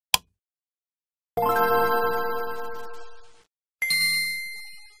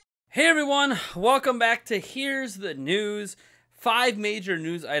Hey everyone, welcome back to Here's the News. 5 major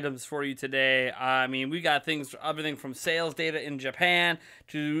news items for you today. I mean, we got everything from sales data in Japan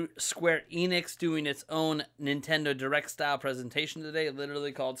to Square Enix doing its own Nintendo Direct style presentation today,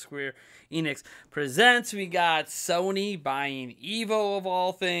 literally called Square Enix Presents. We got Sony buying Evo of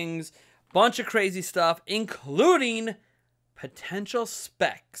all things, bunch of crazy stuff, including potential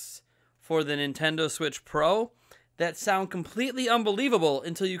specs for the Nintendo Switch Pro that sound completely unbelievable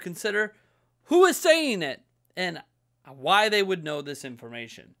until you consider who is saying it and why they would know this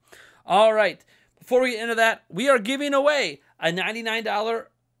information. All right, before we get into that, we are giving away a $99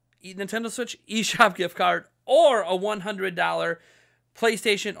 Nintendo Switch eShop gift card or a $100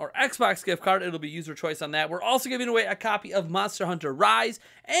 PlayStation or Xbox gift card. It'll be user choice on that. We're also giving away a copy of Monster Hunter Rise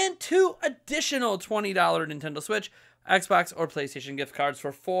and 2 additional $20 Nintendo Switch, Xbox, or PlayStation gift cards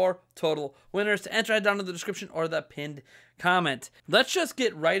for 4 total winners. To enter, head down to the description or the pinned comment. Let's just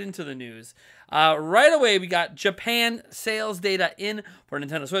get right into the news. Right away, we got Japan sales data in for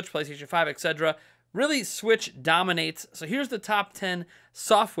Nintendo Switch, PlayStation 5, etc. Really, Switch dominates. So here's the top 10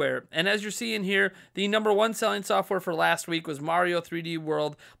 software. And as you're seeing here, the #1 selling software for last week was Mario 3D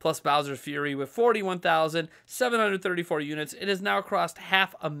World plus Bowser's Fury with 41,734 units. It has now crossed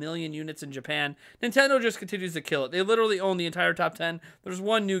 500,000 units in Japan. Nintendo just continues to kill it. They literally own the entire top 10. There's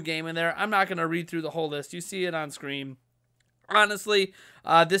one new game in there. I'm not going to read through the whole list. You see it on screen. Honestly,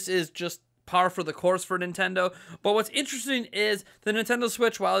 this is just par for the course for Nintendo. But what's interesting is the Nintendo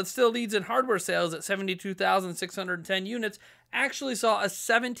Switch, while it still leads in hardware sales at 72,610 units, actually saw a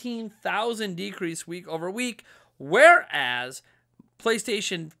 17,000 decrease week over week, whereas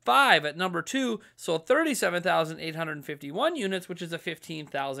PlayStation 5 at #2 sold 37,851 units, which is a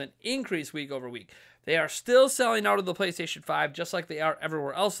 15,000 increase week over week. They are still selling out of the PlayStation 5 just like they are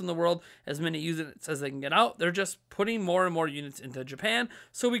everywhere else in the world. As many units as they can get out, they're just putting more and more units into Japan.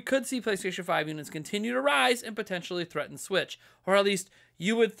 So we could see PlayStation 5 units continue to rise and potentially threaten Switch. Or at least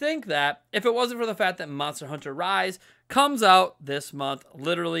you would think that if it wasn't for the fact that Monster Hunter Rise comes out this month,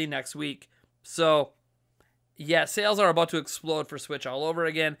 literally next week. So yeah, sales are about to explode for Switch all over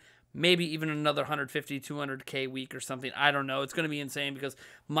again. Maybe even another 150, 200K week or something. I don't know. It's going to be insane because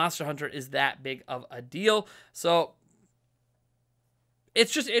Monster Hunter is that big of a deal. So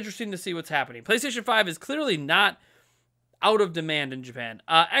it's just interesting to see what's happening. PlayStation 5 is clearly not out of demand in Japan.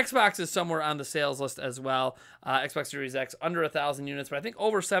 Xbox is somewhere on the sales list as well. Xbox Series X under 1,000 units, but I think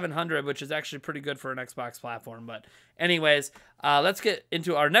over 700, which is actually pretty good for an Xbox platform. But anyways, let's get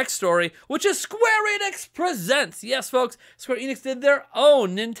into our next story, which is Square Enix Presents. Yes, folks, Square Enix did their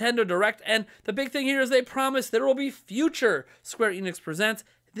own Nintendo Direct, and the big thing here is they promised there will be future Square Enix Presents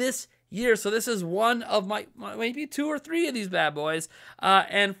this year. So this is one of my maybe 2 or 3 of these bad boys.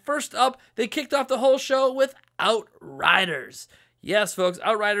 And first up, they kicked off the whole show with Outriders. Yes, folks,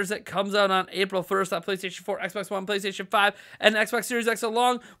 Outriders that comes out on April 1st on PlayStation 4, Xbox One, PlayStation 5, and Xbox Series X,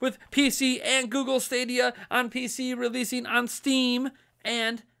 along with PC and Google Stadia on PC, releasing on Steam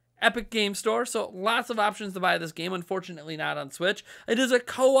and Epic Game Store. So lots of options to buy this game, unfortunately not on Switch. It is a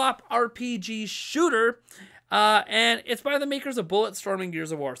co-op RPG shooter, and it's by the makers of Bulletstorm and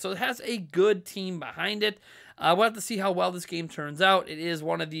Gears of War. So it has a good team behind it. We'll have to see how well this game turns out. It is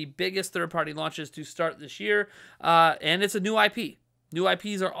one of the biggest third-party launches to start this year, and it's a new IP. New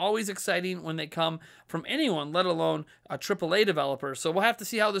IPs are always exciting when they come from anyone, let alone a AAA developer. So we'll have to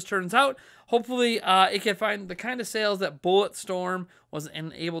see how this turns out. Hopefully, it can find the kind of sales that Bulletstorm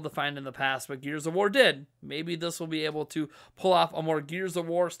wasn't able to find in the past, but Gears of War did. Maybe this will be able to pull off a more Gears of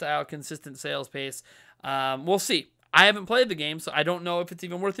War-style consistent sales pace. We'll see. I haven't played the game, so I don't know if it's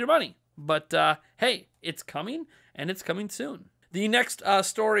even worth your money. But, hey, it's coming, and it's coming soon. The next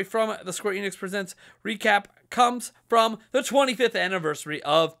story from the Square Enix Presents recap comes from the 25th anniversary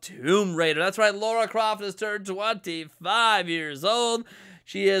of Tomb Raider. That's right, Lara Croft has turned 25 years old.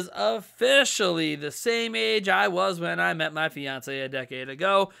 She is officially the same age I was when I met my fiance a decade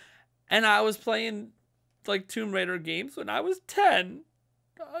ago. And I was playing, like, Tomb Raider games when I was 10.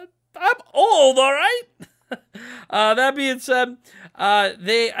 I'm old, all right? That being said,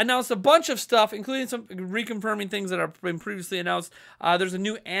 they announced a bunch of stuff, including some reconfirming things that have been previously announced. There's a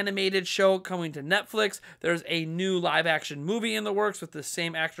new animated show coming to Netflix. There's a new live-action movie in the works with the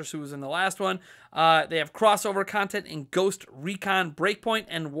same actress who was in the last one. They have crossover content in Ghost Recon Breakpoint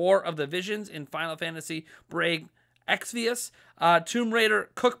and War of the Visions in Final Fantasy Brave Exvius. Tomb Raider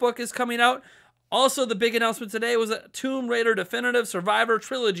Cookbook is coming out. Also, the big announcement today was a Tomb Raider Definitive Survivor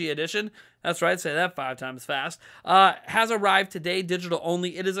Trilogy Edition. That's right, say that 5 times fast. Has arrived today, digital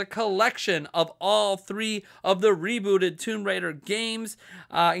only. It is a collection of all 3 of the rebooted Tomb Raider games,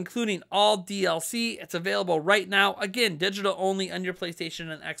 including all DLC. It's available right now. Again, digital only on your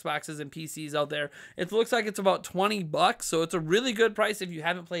PlayStation and Xboxes and PCs out there. It looks like it's about $20, so it's a really good price if you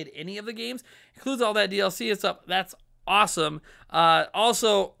haven't played any of the games. Includes all that DLC. It's up. That's awesome.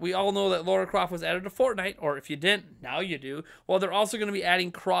 Also, we all know that Lara Croft was added to Fortnite, or if you didn't, now you do. Well, they're also going to be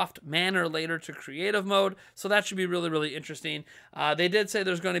adding Croft Manor later to creative mode, so that should be really, really interesting. They did say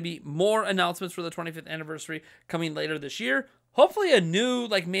there's going to be more announcements for the 25th anniversary coming later this year. Hopefully a new,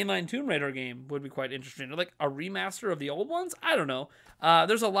 like, mainline Tomb Raider game would be quite interesting. Or, like, a remaster of the old ones? I don't know.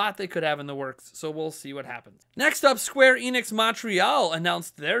 There's a lot they could have in the works, so we'll see what happens. Next up, Square Enix Montreal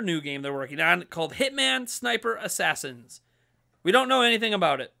announced their new game they're working on called Hitman Sniper Assassins. We don't know anything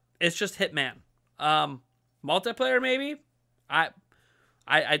about it. It's just Hitman. Multiplayer, maybe? I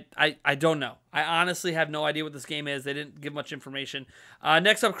don't know. I honestly have no idea what this game is. They didn't give much information.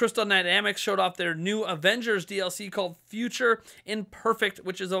 Next up, Crystal Dynamics showed off their new Avengers DLC called Future Imperfect,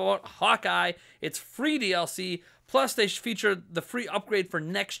 which is about Hawkeye. It's free DLC. Plus, they feature the free upgrade for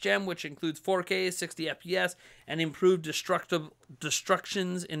Next Gen, which includes 4K, 60 FPS, and improved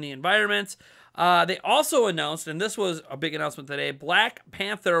destructions in the environments. They also announced, and this was a big announcement today, Black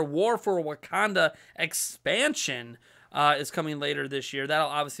Panther War for Wakanda expansion is coming later this year. That'll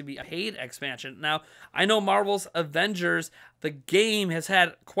obviously be a paid expansion. Now, I know Marvel's Avengers, the game has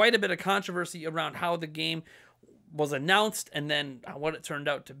had quite a bit of controversy around how the game was announced and then what it turned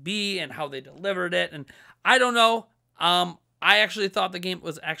out to be and how they delivered it. And I don't know. I actually thought the game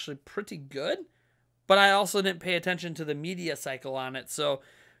was actually pretty good, but I also didn't pay attention to the media cycle on it. So,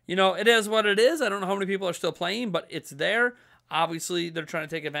 you know, it is what it is. I don't know how many people are still playing, but it's there. Obviously, they're trying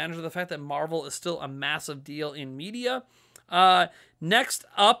to take advantage of the fact that Marvel is still a massive deal in media. Next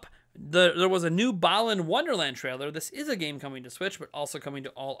up, there was a new Balan Wonderland trailer. This is a game coming to Switch, but also coming to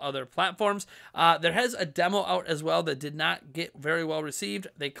all other platforms. There has a demo out as well that did not get very well received.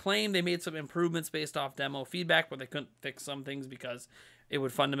 They claim they made some improvements based off demo feedback, but they couldn't fix some things because it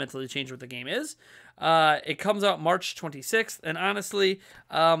would fundamentally change what the game is. It comes out March 26th, and honestly,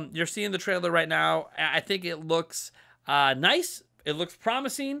 you're seeing the trailer right now. I think it looks nice. It looks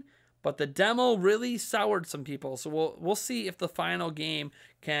promising, but the demo really soured some people. So we'll see if the final game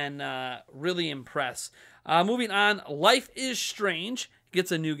can really impress. Moving on, Life is Strange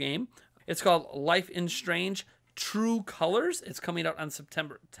gets a new game. It's called Life is Strange True Colors. It's coming out on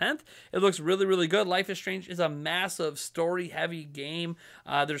September 10th. It looks really, really good. Life is Strange is a massive story-heavy game.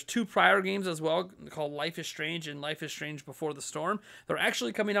 There's 2 prior games as well called Life is Strange and Life is Strange Before the Storm. They're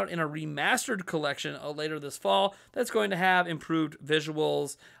actually coming out in a remastered collection later this fall that's going to have improved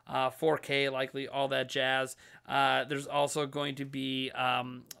visuals, 4K likely, all that jazz. There's also going to be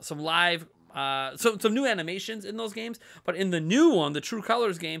some live some new animations in those games, but in the new one, the True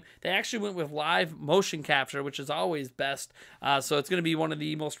Colors game, they actually went with live motion capture, which is always best. So it's going to be one of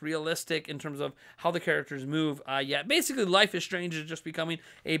the most realistic in terms of how the characters move. Yeah, basically Life is Strange is just becoming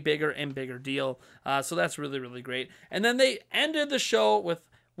a bigger and bigger deal. So that's really, really great. And then they ended the show with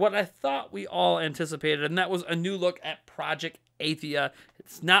what I thought we all anticipated, and that was a new look at Project Athia.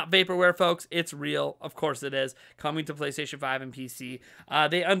 It's not vaporware, folks. It's real. Of course it is. Coming to PlayStation 5 and PC.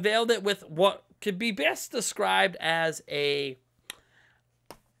 They unveiled it with what could be best described as a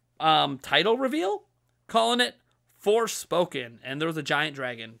title reveal, calling it Forspoken. And there was a giant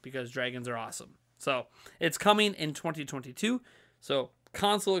dragon because dragons are awesome. So it's coming in 2022. So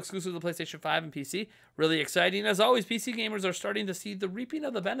console exclusive to PlayStation 5 and PC. Really exciting. As always, PC gamers are starting to see the reaping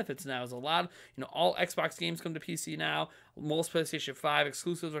of the benefits now. There's a lot, all Xbox games come to PC now. Most PlayStation 5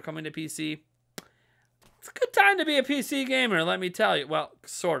 exclusives are coming to PC. It's a good time to be a PC gamer, let me tell you. Well,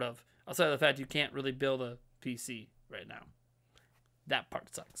 sort of. Outside of the fact you can't really build a PC right now. That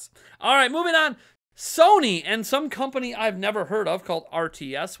part sucks. All right, moving on. Sony and some company I've never heard of called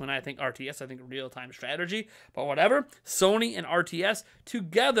RTS. When I think RTS, I think real-time strategy, but whatever. Sony and RTS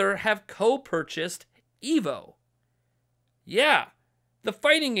together have co-purchased EVO. Yeah, the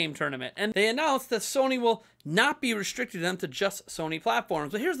fighting game tournament. And they announced that Sony will not be restricting them to just Sony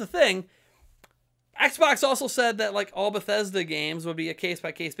platforms. But here's the thing. Xbox also said that like all Bethesda games would be a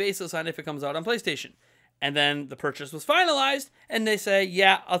case-by-case basis on if it comes out on PlayStation. And then the purchase was finalized, and they say,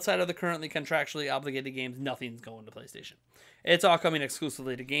 yeah, outside of the currently contractually obligated games, nothing's going to PlayStation. It's all coming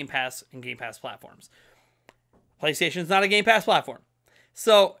exclusively to Game Pass and Game Pass platforms. PlayStation's not a Game Pass platform.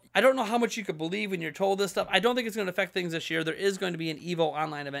 So I don't know how much you could believe when you're told this stuff. I don't think it's going to affect things this year. There is going to be an EVO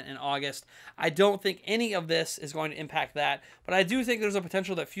online event in August. I don't think any of this is going to impact that, but I do think there's a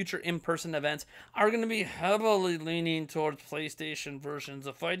potential that future in-person events are going to be heavily leaning towards PlayStation versions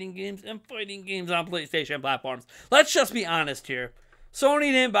of fighting games and fighting games on PlayStation platforms. Let's just be honest here.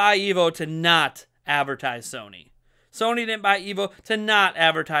 Sony didn't buy EVO to not advertise Sony. Sony didn't buy EVO to not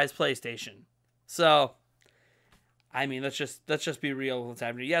advertise PlayStation. So, I mean, let's just be real with what's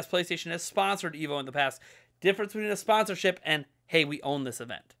happening. Yes, PlayStation has sponsored EVO in the past. Difference between a sponsorship and, hey, we own this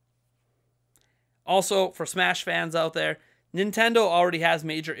event. Also, for Smash fans out there, Nintendo already has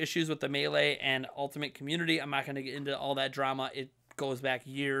major issues with the Melee and Ultimate community. I'm not going to get into all that drama. It goes back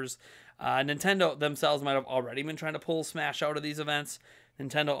years. Nintendo themselves might have already been trying to pull Smash out of these events.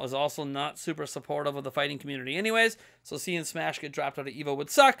 Nintendo is also not super supportive of the fighting community anyways, so seeing Smash get dropped out of EVO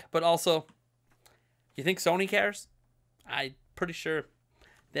would suck, but also, you think Sony cares? I'm pretty sure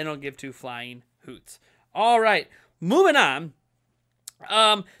they don't give two flying hoots. All right, moving on.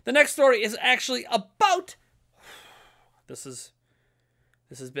 The next story is actually about... This is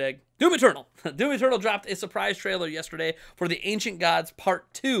big. Doom Eternal. Doom Eternal dropped a surprise trailer yesterday for the Ancient Gods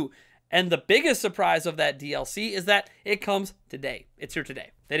Part 2. And the biggest surprise of that DLC is that it comes today. It's here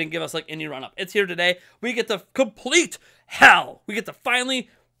today. They didn't give us like any run-up. It's here today. We get to complete hell. We get to finally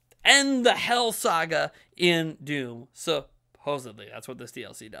end the hell saga in Doom. Supposedly, that's what this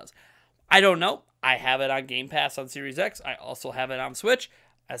DLC does. I don't know. I have it on Game Pass on Series X. I also have it on Switch.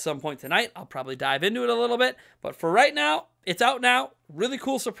 At some point tonight, I'll probably dive into it a little bit. But for right now, it's out now. Really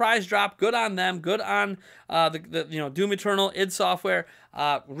cool surprise drop. Good on them. Good on Doom Eternal, id Software.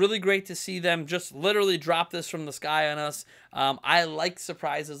 Really great to see them just literally drop this from the sky on us. I like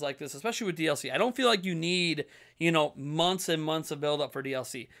surprises like this, especially with DLC. I don't feel like you need, months and months of build-up for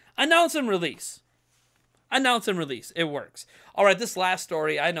DLC. Announce and release. Announce and release. It works. All right, this last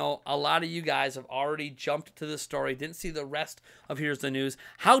story, I know a lot of you guys have already jumped to this story, didn't see the rest of Here's the News.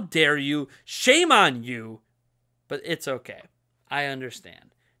 How dare you? Shame on you. But it's okay. I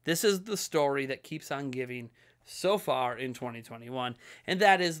understand. This is the story that keeps on giving so far in 2021, and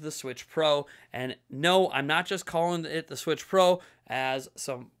that is the Switch Pro. And no, I'm not just calling it the Switch Pro as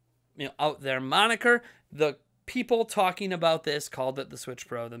some out there moniker. The people talking about this called it the Switch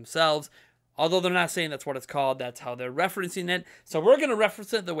Pro themselves. Although they're not saying that's what it's called, that's how they're referencing it. So we're going to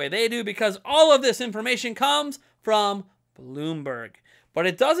reference it the way they do because all of this information comes from Bloomberg. But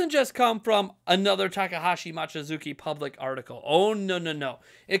it doesn't just come from another Takahashi Machizuki public article. Oh, no, no, no.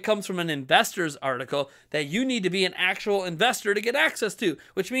 It comes from an investor's article that you need to be an actual investor to get access to,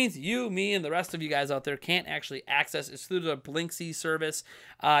 which means you, me, and the rest of you guys out there can't actually access. It's through the Blinksy service.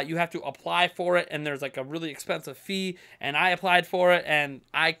 You have to apply for it, and there's like a really expensive fee, and I applied for it, and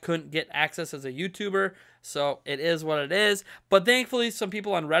I couldn't get access as a YouTuber. So it is what it is. But thankfully, some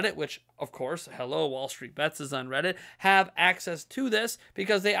people on Reddit, which, of course, hello, Wall Street Bets is on Reddit, have access to this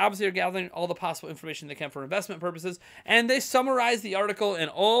because they obviously are gathering all the possible information they can for investment purposes. And they summarize the article,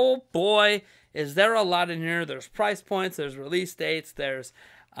 and oh boy, is there a lot in here. There's price points, there's release dates, there's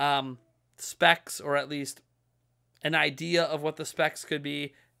specs, or at least an idea of what the specs could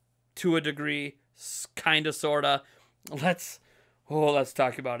be to a degree, kind of, sort of. Let's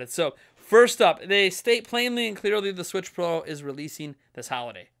talk about it. So, first up, they state plainly and clearly the Switch Pro is releasing this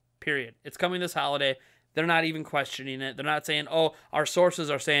holiday. Period. It's coming this holiday. They're not even questioning it. They're not saying, oh, our sources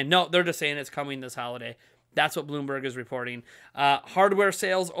are saying. No, they're just saying it's coming this holiday. That's what Bloomberg is reporting. Hardware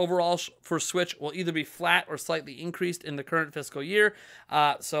sales overall for Switch will either be flat or slightly increased in the current fiscal year.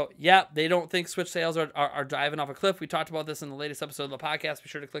 So, yeah, they don't think Switch sales are driving off a cliff. We talked about this in the latest episode of the podcast. Be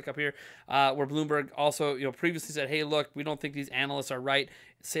sure to click up here where Bloomberg also previously said, hey, look, we don't think these analysts are right.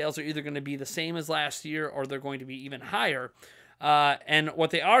 Sales are either going to be the same as last year or they're going to be even higher. And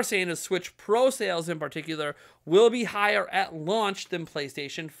what they are saying is Switch Pro sales in particular will be higher at launch than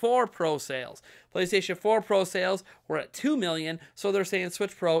PlayStation 4 Pro sales. PlayStation 4 Pro sales were at 2 million, so they're saying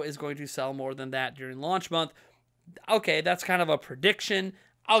Switch Pro is going to sell more than that during launch month. Okay, that's kind of a prediction.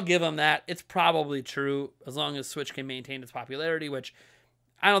 I'll give them that. It's probably true as long as Switch can maintain its popularity, which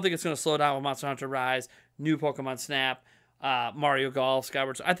I don't think it's going to slow down with Monster Hunter Rise, new Pokemon Snap, Mario Golf,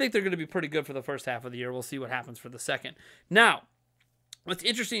 Skyward Sword. I think they're going to be pretty good for the first half of the year. We'll see what happens for the second. Now, what's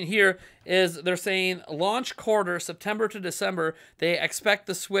interesting here is they're saying launch quarter, September to December, they expect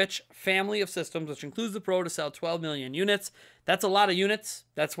the Switch family of systems, which includes the Pro, to sell 12 million units. That's a lot of units.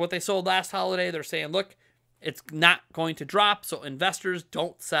 That's what they sold last holiday. They're saying, look, it's not going to drop, so investors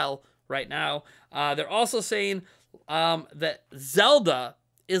don't sell right now. They're also saying that Zelda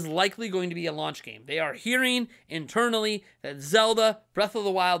is likely going to be a launch game. They are hearing internally that Zelda Breath of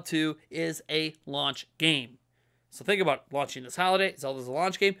the Wild 2 is a launch game. So think about launching this holiday. Zelda's a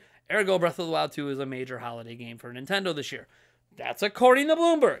launch game. Ergo, Breath of the Wild 2 is a major holiday game for Nintendo this year. That's according to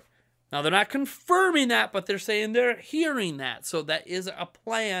Bloomberg. Now, they're not confirming that, but they're saying they're hearing that. So that is a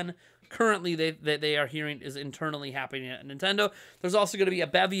plan currently that they are hearing is internally happening at Nintendo. There's also going to be a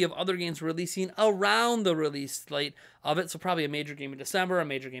bevy of other games releasing around the release slate of it. So probably a major game in December, a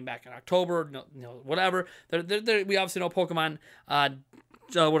major game back in October, whatever. We obviously know Pokemon,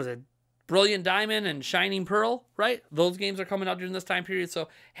 what is it? Brilliant Diamond and Shining Pearl, right? Those games are coming out during this time period. So,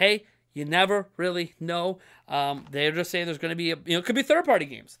 hey, you never really know. They're just saying there's going to be, it could be third-party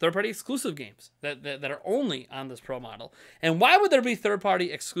games, third-party exclusive games that are only on this Pro model. And why would there be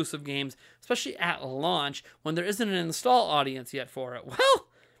third-party exclusive games, especially at launch, when there isn't an install audience yet for it? Well,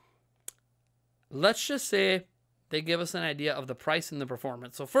 let's just say they give us an idea of the price and the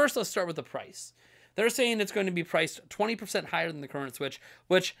performance. So first, let's start with the price. They're saying it's going to be priced 20% higher than the current Switch,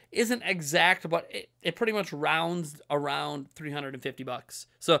 which isn't exact, but it pretty much rounds around $350.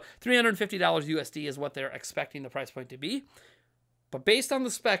 So $350 USD is what they're expecting the price point to be. But based on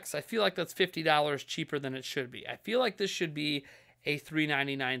the specs, I feel like that's $50 cheaper than it should be. I feel like this should be a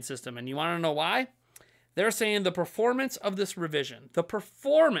 $399 system. And you want to know why? They're saying the performance of this revision, the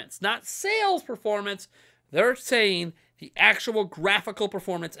performance, not sales performance, they're saying the actual graphical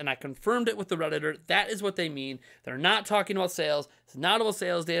performance, and I confirmed it with the Redditor, that is what they mean. They're not talking about sales. It's not about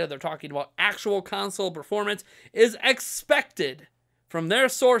sales data. They're talking about actual console performance is expected from their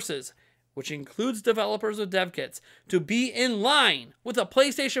sources, which includes developers of dev kits, to be in line with a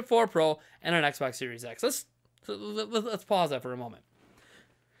PlayStation 4 Pro and an Xbox Series X. Let's pause that for a moment.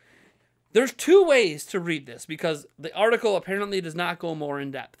 There's two ways to read this because the article apparently does not go more in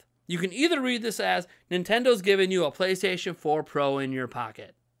depth. You can either read this as Nintendo's giving you a PlayStation 4 Pro in your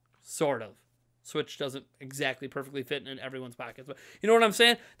pocket. Sort of. Switch doesn't exactly perfectly fit in everyone's pockets. But you know what I'm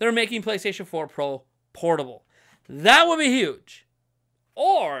saying? They're making PlayStation 4 Pro portable. That would be huge.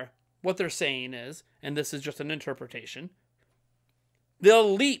 Or what they're saying is, and this is just an interpretation, the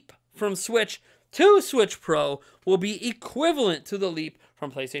leap from Switch to Switch Pro will be equivalent to the leap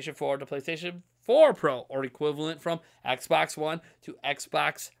from PlayStation 4 to PlayStation 4 Pro, or equivalent from Xbox One to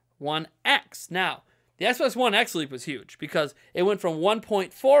Xbox One X. Now, the Xbox One X leap was huge because it went from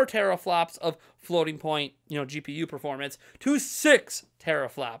 1.4 teraflops of floating point, GPU performance to 6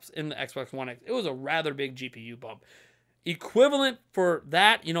 teraflops in the Xbox One X. It was a rather big GPU bump. Equivalent for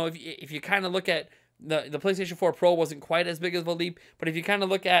that, if you kind of look at the PlayStation 4 Pro wasn't quite as big of a leap, but if you kind of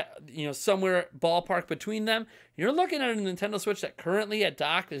look at, somewhere ballpark between them, you're looking at a Nintendo Switch that currently at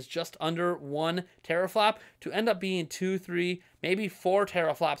dock is just under 1 teraflop to end up being 2, 3, maybe 4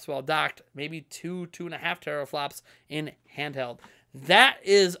 teraflops while docked, maybe 2.5 teraflops in handheld. That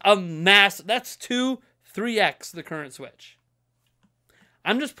is a that's 3x the current Switch.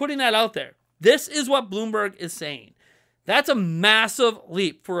 I'm just putting that out there. This is what Bloomberg is saying. That's a massive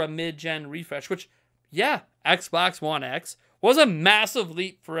leap for a mid-gen refresh, which, yeah, Xbox One X was a massive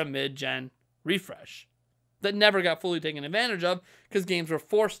leap for a mid-gen refresh that never got fully taken advantage of because games were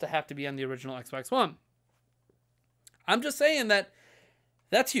forced to have to be on the original Xbox One. I'm just saying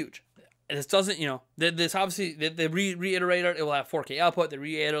that's huge. This doesn't, this obviously, they reiterated it will have 4K output. They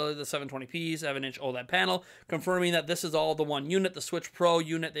reiterated the 720p 7-inch OLED panel, confirming that this is all the one unit. The Switch Pro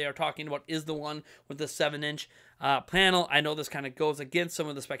unit they are talking about is the one with the 7-inch panel. I know this kind of goes against some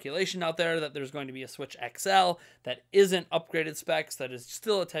of the speculation out there that there's going to be a Switch XL that isn't upgraded specs, that is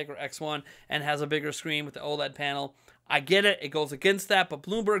still a Tegra X1 and has a bigger screen with the OLED panel. I get it. It goes against that, but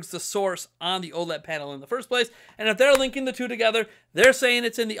Bloomberg's the source on the OLED panel in the first place. And if they're linking the two together, they're saying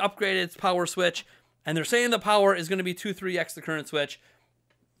it's in the upgraded power Switch, and they're saying the power is going to be 2-3x the current Switch.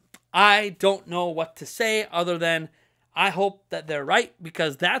 I don't know what to say other than I hope that they're right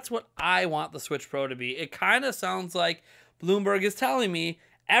because that's what I want the Switch Pro to be. It kind of sounds like Bloomberg is telling me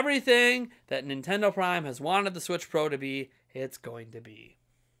everything that Nintendo Prime has wanted the Switch Pro to be, it's going to be.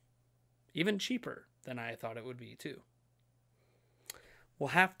 Even cheaper than I thought it would be, too. We'll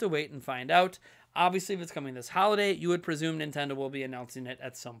have to wait and find out. Obviously, if it's coming this holiday, you would presume Nintendo will be announcing it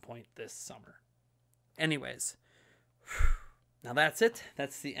at some point this summer. Anyways, now that's it.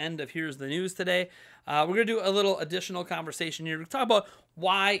 That's the end of Here's the News today. We're going to do a little additional conversation here to talk about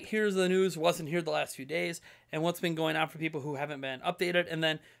why Here's the News wasn't here the last few days and what's been going on for people who haven't been updated, and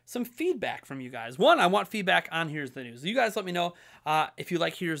then some feedback from you guys. One, I want feedback on Here's the News. You guys let me know if you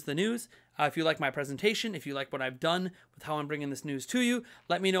like Here's the News, if you like my presentation, if you like what I've done with how I'm bringing this news to you.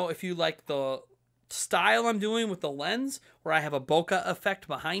 Let me know if you like the style I'm doing with the lens where I have a bokeh effect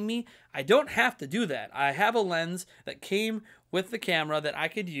behind me. I don't have to do that. I have a lens that came with the camera that I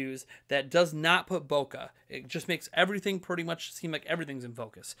could use that does not put bokeh. It just makes everything pretty much seem like everything's in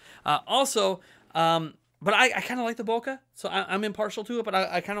focus. Also, But I kind of like the bokeh, so I'm impartial to it, but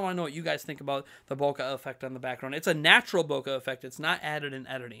I kind of want to know what you guys think about the bokeh effect on the background. It's a natural bokeh effect. It's not added in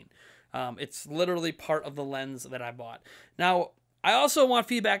editing. It's literally part of the lens that I bought. Now, I also want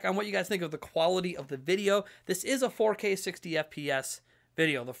feedback on what you guys think of the quality of the video. This is a 4K 60 FPS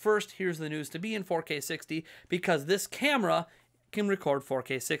video. The first Here's the News to be in 4K 60 because this camera can record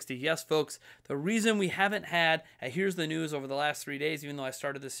 4K 60. Yes, folks, the reason we haven't had a Here's the News over the last 3 days, even though I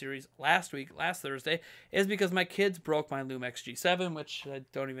started this series last Thursday, is because my kids broke my Lumix G7, which I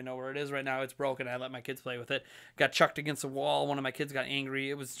don't even know where it is right now. It's broken. I let my kids play with it. Got chucked against the wall. One of my kids got angry.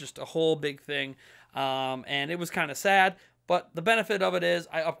 It was just a whole big thing, and it was kind of sad. But the benefit of it is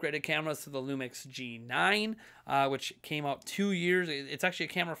I upgraded cameras to the Lumix G9, which came out 2 years. It's actually a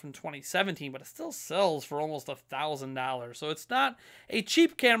camera from 2017, but it still sells for almost $1,000. So it's not a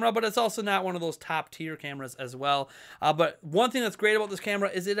cheap camera, but it's also not one of those top tier cameras as well. But one thing that's great about this camera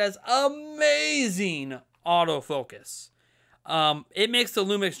is it has amazing autofocus. It makes the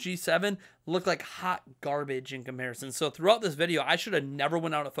Lumix G7 look like hot garbage in comparison. So throughout this video, I should have never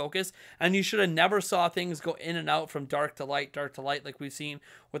went out of focus, and you should have never saw things go in and out from dark to light like we've seen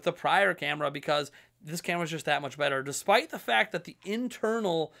with the prior camera, because this camera is just that much better, despite the fact that the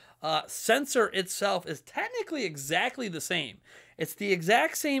internal sensor itself is technically exactly the same. It's the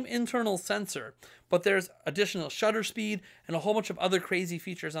exact same internal sensor, but there's additional shutter speed and a whole bunch of other crazy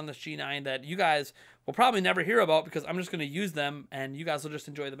features on this G9 that you guys will probably never hear about because I'm just going to use them, and you guys will just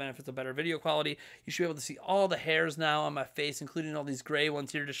enjoy the benefits of better video quality. You should be able to see all the hairs now on my face, including all these gray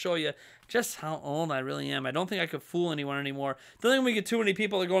ones here, to show you just how old I really am. I don't think I could fool anyone anymore. Don't think we get too many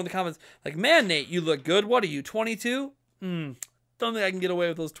people that go in the comments like, man, Nate, you look good. What are you, 22? Don't think I can get away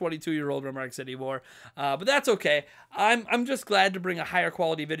with those 22-year-old remarks anymore, but that's okay. I'm just glad to bring a higher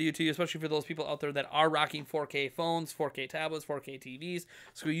quality video to you, especially for those people out there that are rocking 4K phones, 4K tablets, 4K TVs,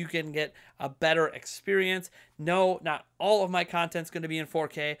 so you can get a better experience. No, not all of my content's going to be in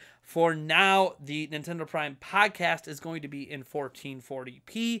 4K. For now, the Nintendo Prime podcast is going to be in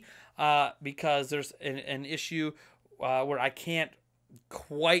 1440p because there's an issue where I can't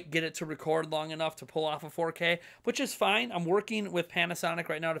quite get it to record long enough to pull off a 4K, which is fine. I'm working with Panasonic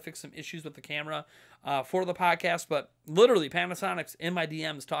right now to fix some issues with the camera for the podcast, but literally Panasonic's in my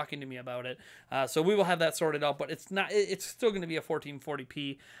DMs talking to me about it. So we will have that sorted out, but it's still going to be a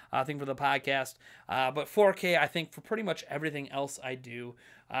 1440p thing for the podcast. But 4K, I think, for pretty much everything else I do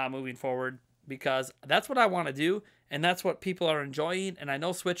moving forward, because that's what I want to do, and that's what people are enjoying. And I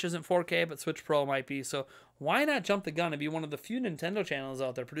know Switch isn't 4K, but Switch Pro might be. So why not jump the gun and be one of the few Nintendo channels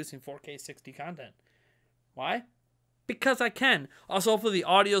out there producing 4K 60 content? Why? Because I can. Also, hopefully the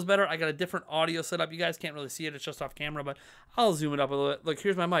audio's better. I got a different audio setup. You guys can't really see it. It's just off camera, but I'll zoom it up a little bit. Look,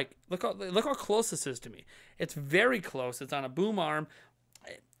 here's my mic. Look how close this is to me. It's very close. It's on a boom arm.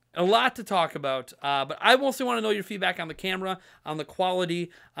 A lot to talk about, but I mostly want to know your feedback on the camera, on the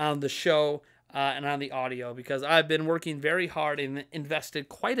quality, on the show, and on the audio, because I've been working very hard and invested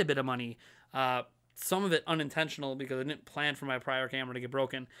quite a bit of money, some of it unintentional because I didn't plan for my prior camera to get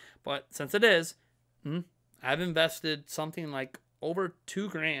broken, but since it is, I've invested something like over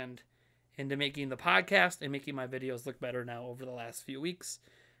 $2,000 into making the podcast and making my videos look better now over the last few weeks.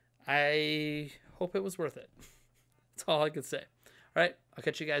 I hope it was worth it. That's all I could say. All right, I'll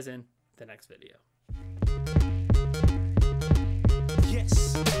catch you guys in the next video.